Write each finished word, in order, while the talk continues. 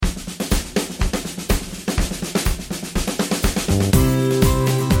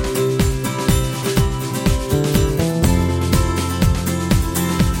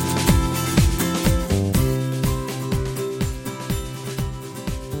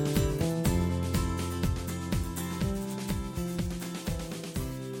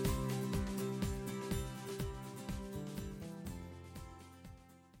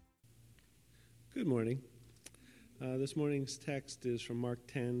Good morning. This morning's text is from Mark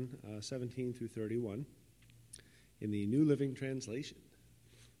 10, 17 through 31, in the New Living Translation.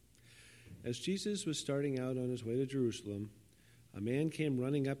 As Jesus was starting out on his way to Jerusalem, a man came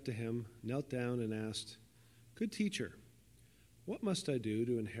running up to him, knelt down, and asked, "Good teacher, what must I do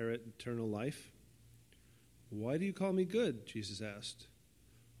to inherit eternal life?" "Why do you call me good?" Jesus asked.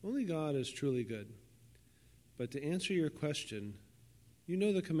 "Only God is truly good. But to answer your question, you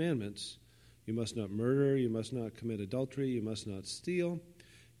know the commandments. You must not murder, you must not commit adultery, you must not steal,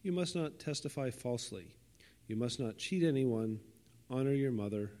 you must not testify falsely, you must not cheat anyone, honor your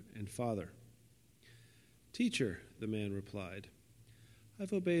mother and father." "Teacher," the man replied,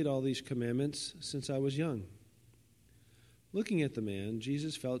 "I've obeyed all these commandments since I was young." Looking at the man,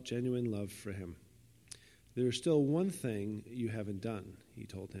 Jesus felt genuine love for him. "There is still one thing you haven't done," he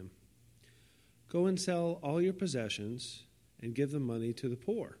told him. "Go and sell all your possessions and give the money to the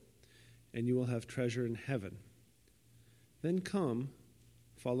poor, and you will have treasure in heaven. Then come,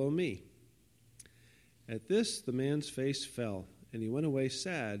 follow me." At this, the man's face fell, and he went away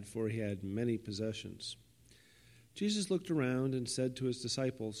sad, for he had many possessions. Jesus looked around and said to his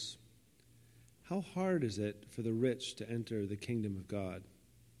disciples, "How hard is it for the rich to enter the kingdom of God?"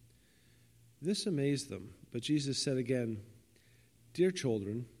 This amazed them, but Jesus said again, "Dear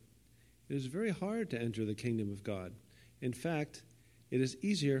children, it is very hard to enter the kingdom of God. In fact, it is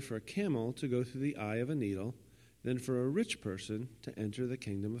easier for a camel to go through the eye of a needle than for a rich person to enter the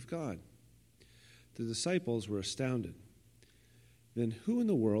kingdom of God." The disciples were astounded. "Then who in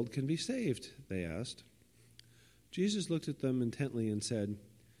the world can be saved?" they asked. Jesus looked at them intently and said,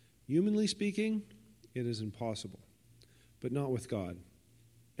 "Humanly speaking, it is impossible, but not with God.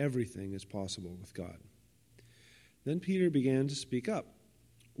 Everything is possible with God." Then Peter began to speak up.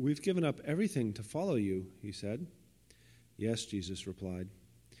 "We've given up everything to follow you," he said. "Yes," Jesus replied,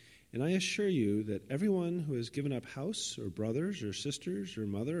 "and I assure you that everyone who has given up house or brothers or sisters or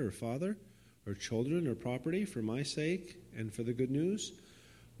mother or father or children or property for my sake and for the good news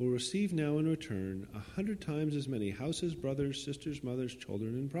will receive now in return 100 times as many houses, brothers, sisters, mothers,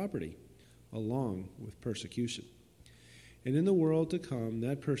 children, and property, along with persecution. And in the world to come,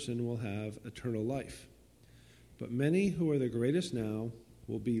 that person will have eternal life. But many who are the greatest now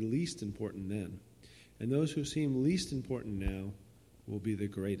will be least important then, and those who seem least important now will be the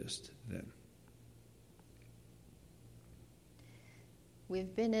greatest then."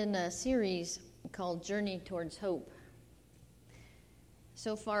 We've been in a series called Journey Towards Hope.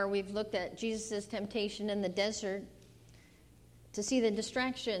 So far, we've looked at Jesus' temptation in the desert to see the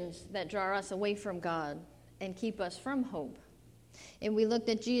distractions that draw us away from God and keep us from hope. And we looked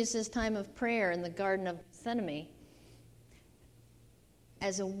at Jesus' time of prayer in the Garden of Gethsemane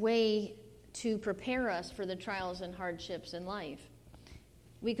as a way to prepare us for the trials and hardships in life.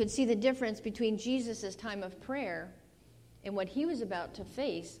 We could see the difference between Jesus' time of prayer and what he was about to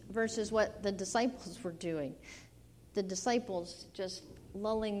face versus what the disciples were doing. The disciples just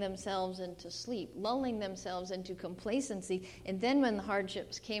lulling themselves into sleep, lulling themselves into complacency, and then when the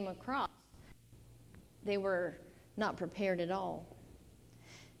hardships came across, they were not prepared at all.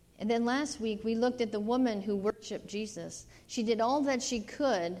 And then last week, we looked at the woman who worshiped Jesus. She did all that she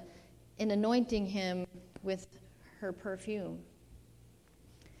could in anointing him with her perfume.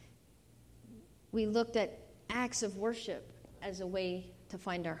 We looked at acts of worship as a way to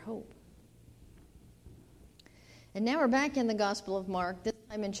find our hope. And now we're back in the Gospel of Mark, this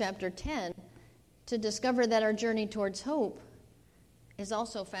time in chapter 10, to discover that our journey towards hope is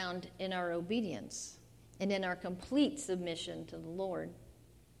also found in our obedience and in our complete submission to the Lord.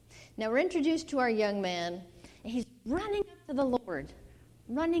 Now we're introduced to our young man, and he's running up to the Lord,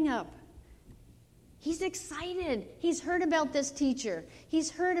 running up. He's excited. He's heard about this teacher.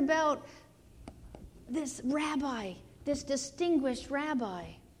 He's heard about this rabbi, this distinguished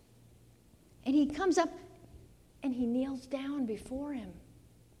rabbi. And he comes up and he kneels down before him.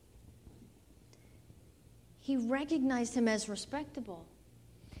 He recognized him as respectable.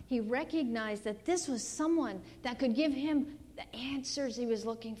 He recognized that this was someone that could give him the answers he was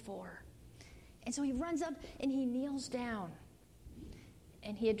looking for. And so he runs up and he kneels down.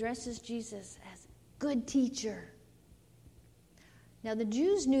 And he addresses Jesus as "Good teacher." Now the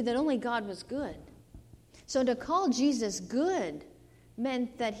Jews knew that only God was good. So to call Jesus good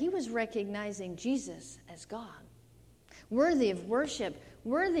meant that he was recognizing Jesus as God, worthy of worship,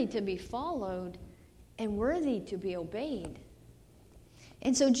 worthy to be followed, and worthy to be obeyed.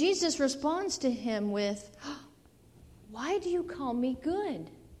 And so Jesus responds to him with, "Why do you call me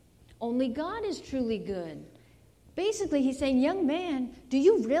good? Only God is truly good." Basically, he's saying, "Young man, do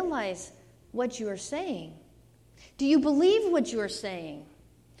you realize what you are saying? Do you believe what you are saying?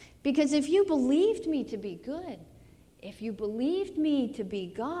 Because if you believed me to be good, if you believed me to be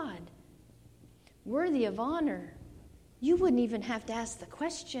God, worthy of honor, you wouldn't even have to ask the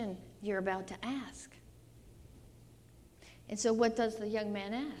question you're about to ask. And so what does the young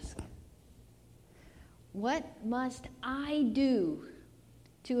man ask? What must I do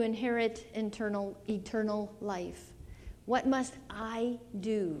to inherit eternal life? What must I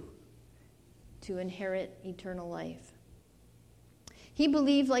do to inherit eternal life? He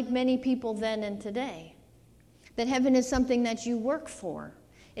believed, like many people then and today, that heaven is something that you work for.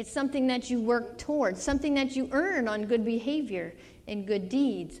 It's something that you work towards, something that you earn on good behavior and good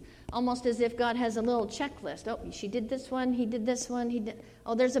deeds. Almost as if God has a little checklist. Oh, she did this one, he did this one,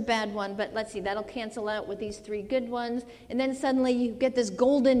 oh, there's a bad one, but let's see, that'll cancel out with these 3 good ones. And then suddenly you get this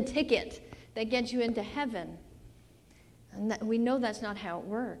golden ticket that gets you into heaven. And we know that's not how it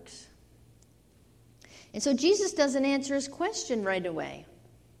works. And so Jesus doesn't answer his question right away.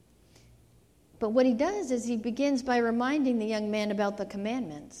 But what he does is he begins by reminding the young man about the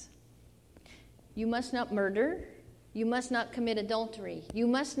commandments. You must not murder. You must not commit adultery. You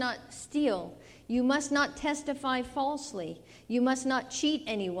must not steal. You must not testify falsely. You must not cheat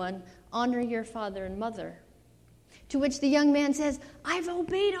anyone. Honor your father and mother. To which the young man says, I've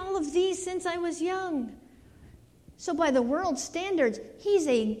obeyed all of these since I was young. So by the world's standards, he's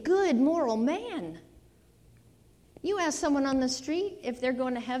a good moral man. You ask someone on the street if they're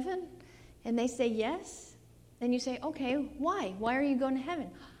going to heaven, and they say yes. Then you say, okay, why? Why are you going to heaven?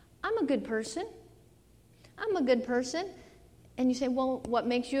 I'm a good person. I'm a good person. And you say, well, what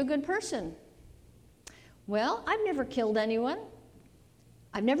makes you a good person? Well, I've never killed anyone.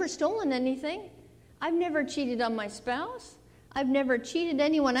 I've never stolen anything. I've never cheated on my spouse. I've never cheated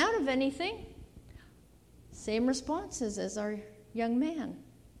anyone out of anything. Same responses as our young man.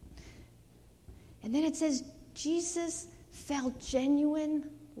 And then it says, Jesus felt genuine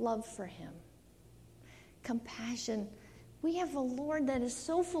love for him. Compassion. We have a Lord that is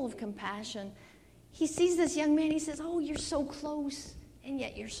so full of compassion. He sees this young man, he says, oh, you're so close, and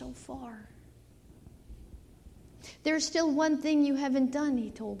yet you're so far. There's still one thing you haven't done, he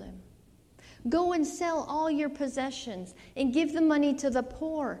told him. Go and sell all your possessions and give the money to the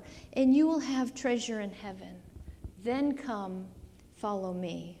poor, and you will have treasure in heaven. Then come, follow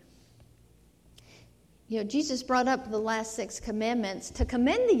me. You know, Jesus brought up the last 6 commandments to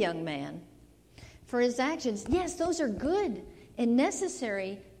commend the young man for his actions. Yes, those are good and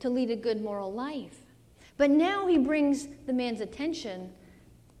necessary to lead a good moral life. But now he brings the man's attention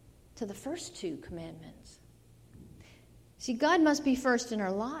to the first 2 commandments. See, God must be first in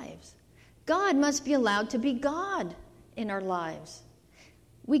our lives. God must be allowed to be God in our lives.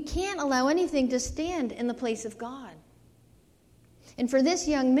 We can't allow anything to stand in the place of God. And for this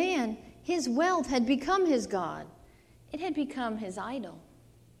young man, his wealth had become his God. It had become his idol.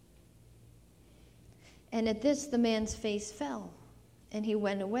 And at this, the man's face fell, and he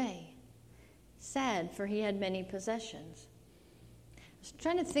went away, sad, for he had many possessions. I was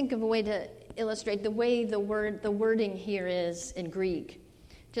trying to think of a way to illustrate the way the wording here is in Greek.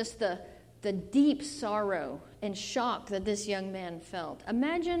 Just the deep sorrow and shock that this young man felt.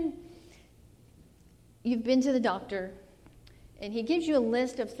 Imagine you've been to the doctor, and he gives you a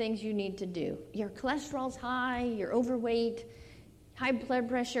list of things you need to do. Your cholesterol's high, you're overweight, high blood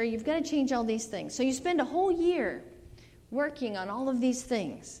pressure, you've got to change all these things. So you spend a whole year working on all of these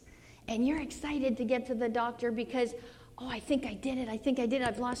things, and you're excited to get to the doctor because, oh, I think I did it,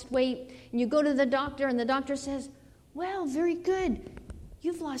 I've lost weight. And you go to the doctor, and the doctor says, well, very good,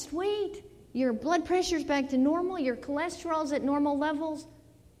 you've lost weight, your blood pressure's back to normal, your cholesterol's at normal levels,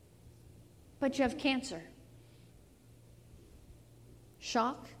 but you have cancer.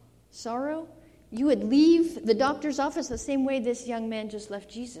 Shock, sorrow. You would leave the doctor's office the same way this young man just left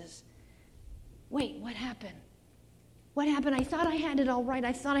Jesus. Wait, what happened? What happened? I thought I had it all right.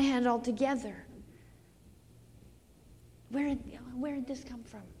 I thought I had it all together. Where did this come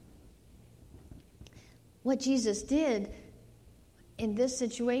from? What Jesus did in this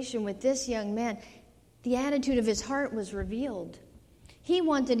situation with this young man, the attitude of his heart was revealed. He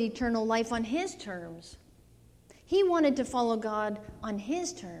wanted eternal life on his terms. He wanted to follow God on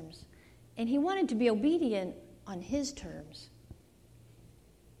his terms, and he wanted to be obedient on his terms.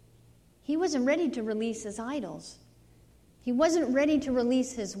 He wasn't ready to release his idols. He wasn't ready to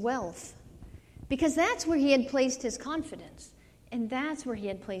release his wealth, because that's where he had placed his confidence, and that's where he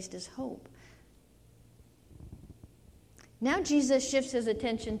had placed his hope. Now Jesus shifts his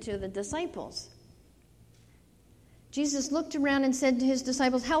attention to the disciples. Jesus looked around and said to his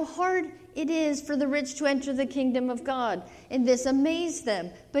disciples, "How hard it is for the rich to enter the kingdom of God." And this amazed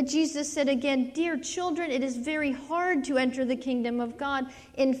them. But Jesus said again, "Dear children, it is very hard to enter the kingdom of God.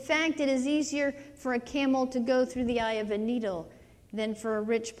 In fact, it is easier for a camel to go through the eye of a needle than for a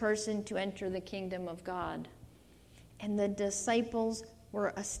rich person to enter the kingdom of God." And the disciples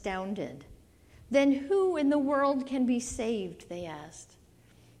were astounded. "Then who in the world can be saved?" they asked.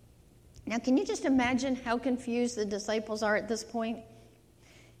 Now, can you just imagine how confused the disciples are at this point?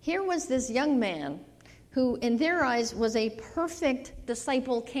 Here was this young man who, in their eyes, was a perfect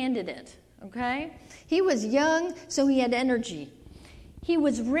disciple candidate, okay? He was young, so he had energy. He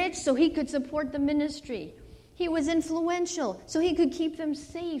was rich, so he could support the ministry. He was influential, so he could keep them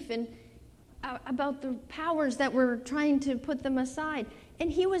safe and about the powers that were trying to put them aside.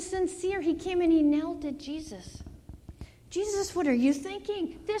 And he was sincere. He came and he knelt at Jesus. "Jesus, what are you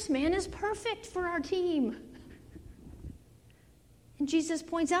thinking? This man is perfect for our team." And Jesus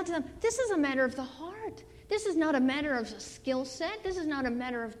points out to them, this is a matter of the heart. This is not a matter of skill set. This is not a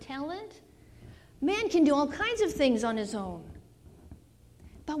matter of talent. Man can do all kinds of things on his own.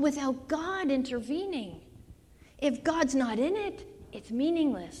 But without God intervening, if God's not in it, it's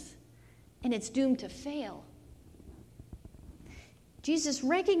meaningless and it's doomed to fail. Jesus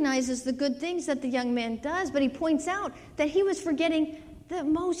recognizes the good things that the young man does, but he points out that he was forgetting the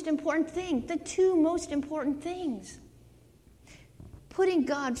most important thing, the two most important things. Putting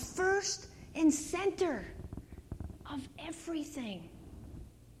God first and center of everything.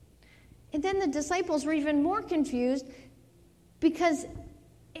 And then the disciples were even more confused because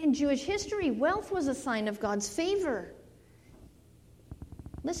in Jewish history, wealth was a sign of God's favor.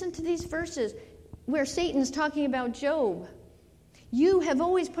 Listen to these verses where Satan's talking about Job. "You have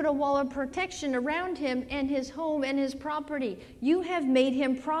always put a wall of protection around him and his home and his property. You have made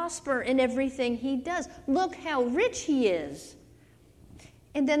him prosper in everything he does. Look how rich he is."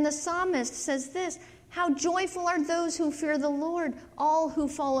 And then the psalmist says this, "How joyful are those who fear the Lord, all who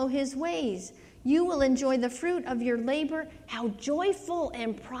follow his ways. You will enjoy the fruit of your labor. How joyful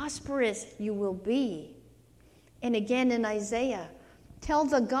and prosperous you will be." And again in Isaiah, "Tell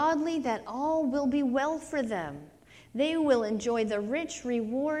the godly that all will be well for them. They will enjoy the rich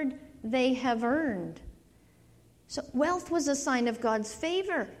reward they have earned." So wealth was a sign of God's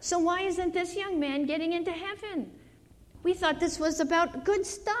favor. So why isn't this young man getting into heaven? We thought this was about good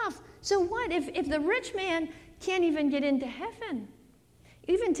stuff. So what if the rich man can't even get into heaven?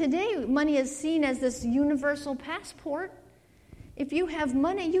 Even today, money is seen as this universal passport. If you have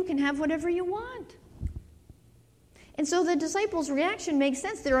money, you can have whatever you want. And so the disciples' reaction makes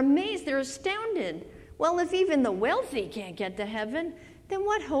sense. They're amazed. They're astounded. Well, if even the wealthy can't get to heaven, then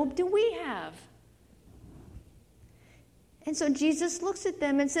what hope do we have? And so Jesus looks at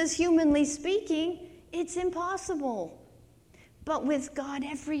them and says, humanly speaking, it's impossible. But with God,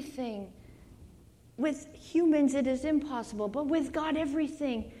 everything. With humans, it is impossible. But with God,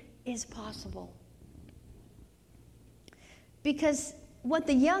 everything is possible. Because what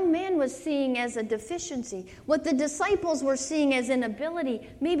the young man was seeing as a deficiency, what the disciples were seeing as inability,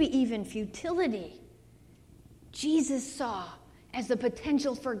 maybe even futility, Jesus saw as the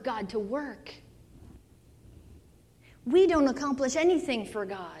potential for God to work. We don't accomplish anything for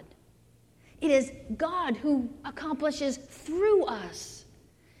God. It is God who accomplishes through us.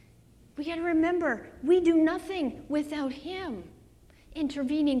 We got to remember, we do nothing without Him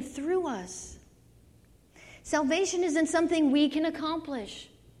intervening through us. Salvation isn't something we can accomplish.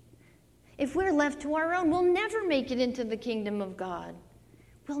 If we're left to our own, we'll never make it into the kingdom of God.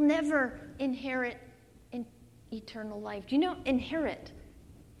 We'll never inherit eternal life. Do you know, inherit?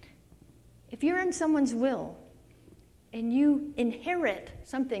 If you're in someone's will and you inherit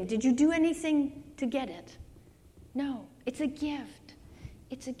something, did you do anything to get it? No. It's a gift.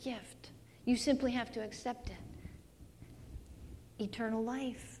 It's a gift. You simply have to accept it. Eternal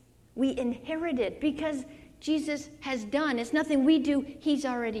life. We inherit it because Jesus has done. It's nothing we do. He's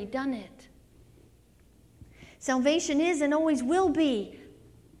already done it. Salvation is and always will be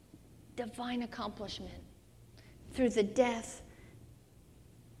divine accomplishment through the death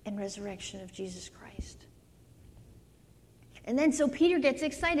and resurrection of Jesus Christ. And then so Peter gets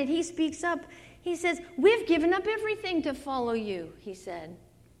excited. He speaks up. He says, we've given up everything to follow you, he said.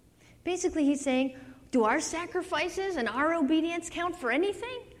 Basically, he's saying, do our sacrifices and our obedience count for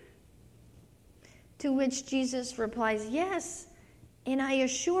anything? To which Jesus replies, yes, and I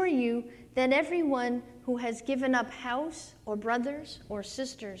assure you that everyone who has given up house or brothers or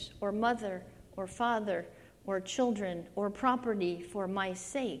sisters or mother or father or children or property for my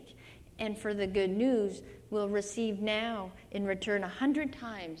sake and for the good news will receive now in return 100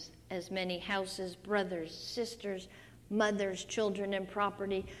 times as many houses, brothers, sisters, mothers, children, and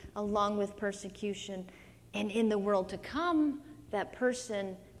property, along with persecution. And in the world to come, that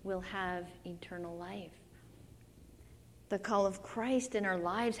person will have eternal life. The call of Christ in our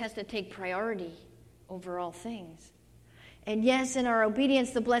lives has to take priority over all things. And yes, in our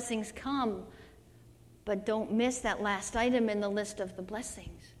obedience, the blessings come, but don't miss that last item in the list of the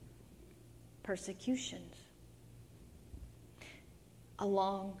blessings: persecutions,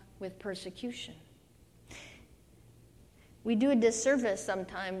 along with persecution. We do a disservice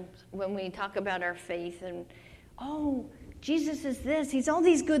sometimes when we talk about our faith and, oh, Jesus is this, he's all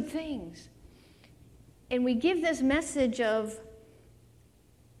these good things. And we give this message of,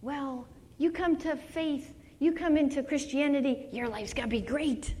 well, you come to faith, you come into Christianity, your life's got to be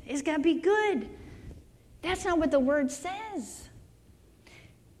great. It's got to be good. That's not what the word says.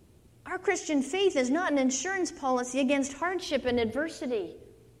 Our Christian faith is not an insurance policy against hardship and adversity.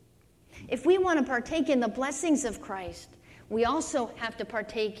 If we want to partake in the blessings of Christ, we also have to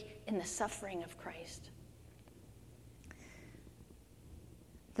partake in the suffering of Christ.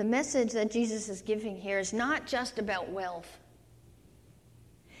 The message that Jesus is giving here is not just about wealth.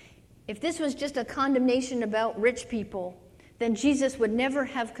 If this was just a condemnation about rich people, then Jesus would never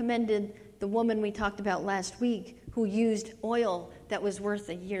have commended the woman we talked about last week who used oil that was worth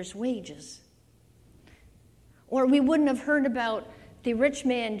a year's wages. Or we wouldn't have heard about the rich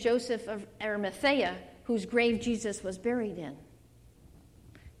man Joseph of Arimathea, whose grave Jesus was buried in.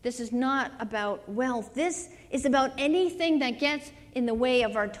 This is not about wealth. This is about anything that gets in the way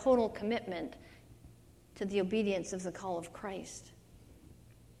of our total commitment to the obedience of the call of Christ.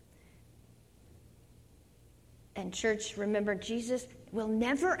 And church, remember, Jesus will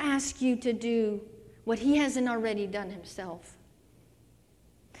never ask you to do what he hasn't already done himself.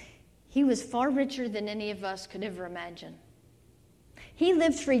 He was far richer than any of us could ever imagine. He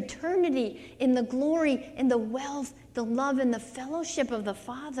lived for eternity in the glory, in the wealth, the love, and the fellowship of the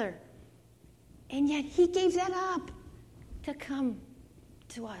Father. And yet he gave that up to come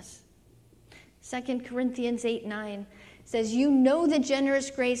to us. 2 Corinthians 8:9 says, "You know the generous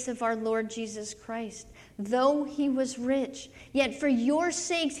grace of our Lord Jesus Christ. Though he was rich, yet for your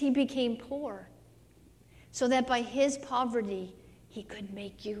sakes he became poor, so that by his poverty he could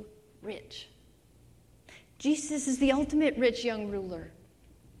make you rich." Jesus is the ultimate rich young ruler.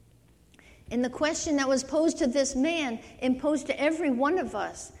 And the question that was posed to this man and posed to every one of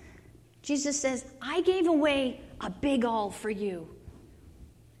us, Jesus says, I gave away a big all for you.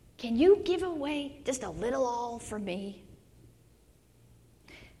 Can you give away just a little all for me?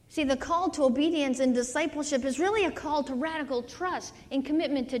 See, the call to obedience and discipleship is really a call to radical trust and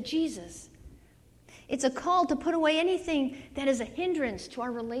commitment to Jesus. It's a call to put away anything that is a hindrance to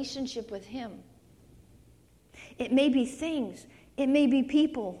our relationship with him. It may be things, it may be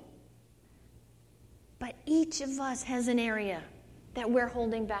people, but each of us has an area that we're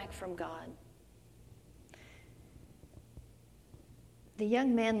holding back from God. The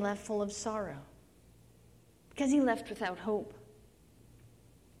young man left full of sorrow because he left without hope.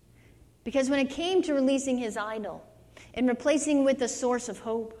 Because when it came to releasing his idol and replacing with the source of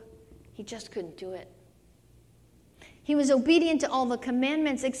hope, he just couldn't do it. He was obedient to all the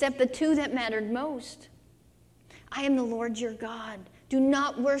commandments except the two that mattered most. I am the Lord your God. Do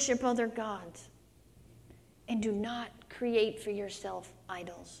not worship other gods. And do not create for yourself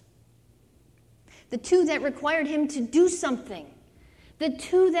idols. The two that required him to do something. The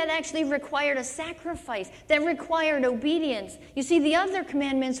two that actually required a sacrifice, that required obedience. You see, the other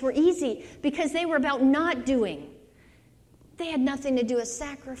commandments were easy because they were about not doing. They had nothing to do with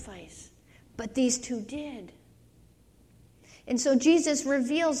sacrifice. But these two did. And so Jesus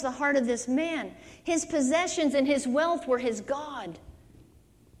reveals the heart of this man. His possessions and his wealth were his God.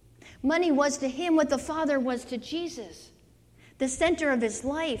 Money was to him what the Father was to Jesus, the center of his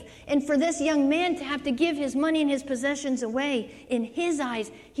life. And for this young man to have to give his money and his possessions away, in his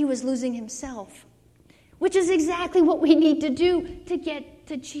eyes, he was losing himself, which is exactly what we need to do to get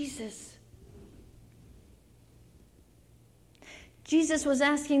to Jesus. Jesus was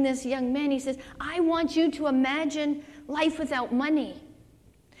asking this young man, he says, I want you to imagine life without money.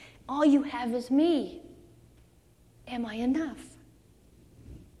 All you have is me. Am I enough?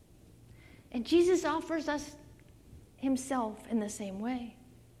 And Jesus offers us himself in the same way.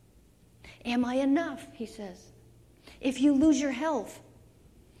 Am I enough, he says. If you lose your health,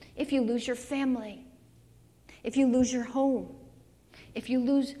 if you lose your family, if you lose your home, if you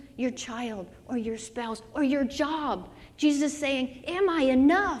lose your child or your spouse or your job, Jesus is saying, am I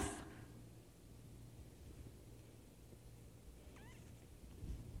enough?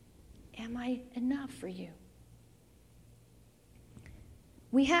 Am I enough for you?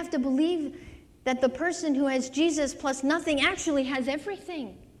 We have to believe that the person who has Jesus plus nothing actually has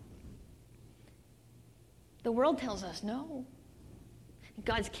everything. The world tells us no.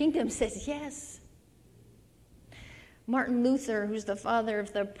 God's kingdom says yes. Martin Luther, who's the father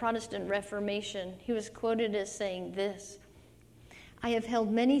of the Protestant Reformation, he was quoted as saying this: "I have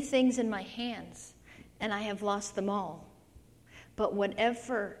held many things in my hands, and I have lost them all. But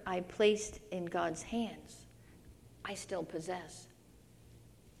whatever I placed in God's hands, I still possess."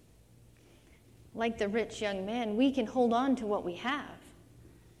 Like the rich young man, we can hold on to what we have,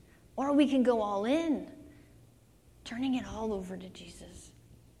 or we can go all in, turning it all over to Jesus.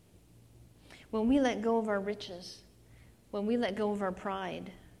 When we let go of our riches, when we let go of our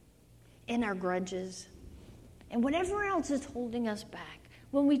pride and our grudges and whatever else is holding us back,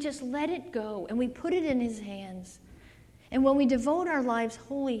 when we just let it go and we put it in His hands, and when we devote our lives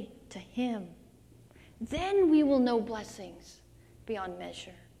wholly to Him, then we will know blessings beyond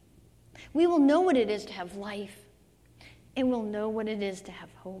measure. We will know what it is to have life, and we'll know what it is to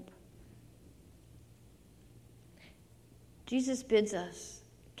have hope. Jesus bids us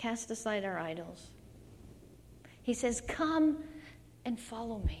cast aside our idols. He says, "Come and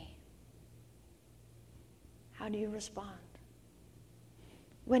follow me." How do you respond?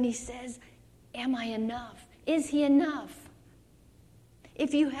 When He says, "Am I enough?" Is He enough?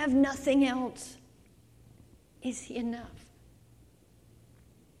 If you have nothing else, is He enough?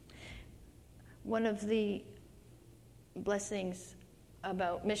 One of the blessings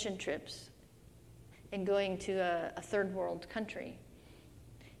about mission trips and going to a third world country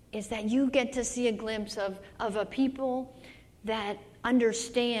is that you get to see a glimpse of a people that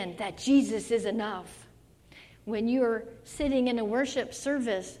understand that Jesus is enough. When you're sitting in a worship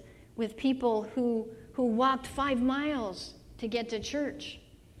service with people who walked 5 miles to get to church,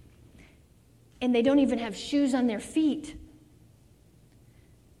 and they don't even have shoes on their feet,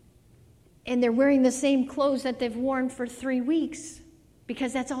 and they're wearing the same clothes that they've worn for 3 weeks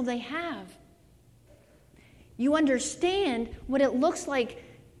because that's all they have. You understand what it looks like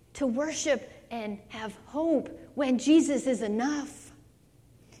to worship and have hope when Jesus is enough.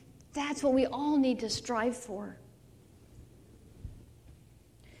 That's what we all need to strive for.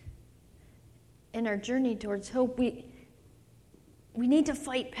 In our journey towards hope, we need to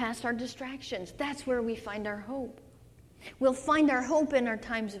fight past our distractions. That's where we find our hope. We'll find our hope in our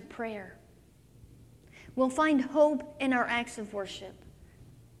times of prayer. We'll find hope in our acts of worship.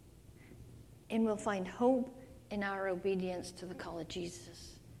 And we'll find hope in our obedience to the call of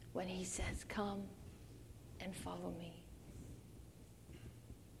Jesus when He says, "Come and follow me."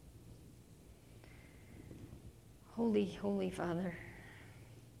 Holy, holy Father,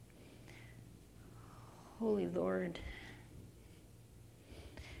 holy Lord,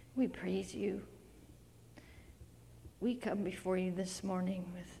 we praise You. We come before You this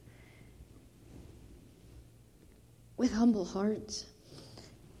morning with humble hearts.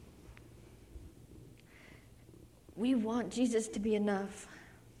 We want Jesus to be enough.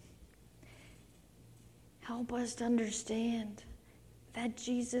 Help us to understand that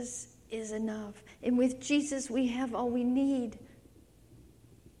Jesus is enough. And with Jesus, we have all we need.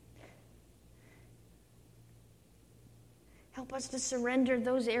 Help us to surrender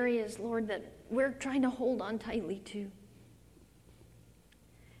those areas, Lord, that we're trying to hold on tightly to.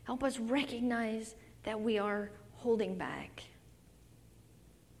 Help us recognize that we are holding back.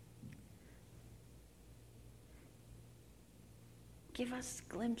 Give us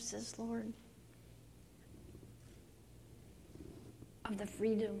glimpses, Lord, of the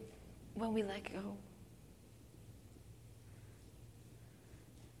freedom when we let go.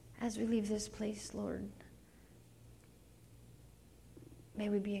 As we leave this place, Lord, may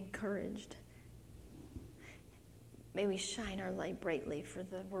we be encouraged. May we shine our light brightly for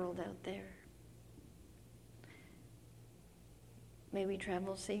the world out there. May we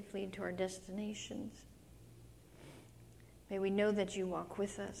travel safely to our destinations. May we know that You walk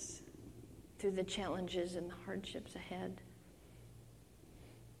with us through the challenges and the hardships ahead.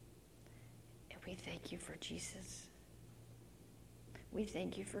 And we thank You for Jesus. We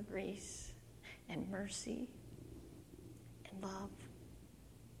thank You for grace and mercy and love.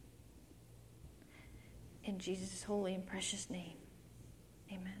 In Jesus' holy and precious name.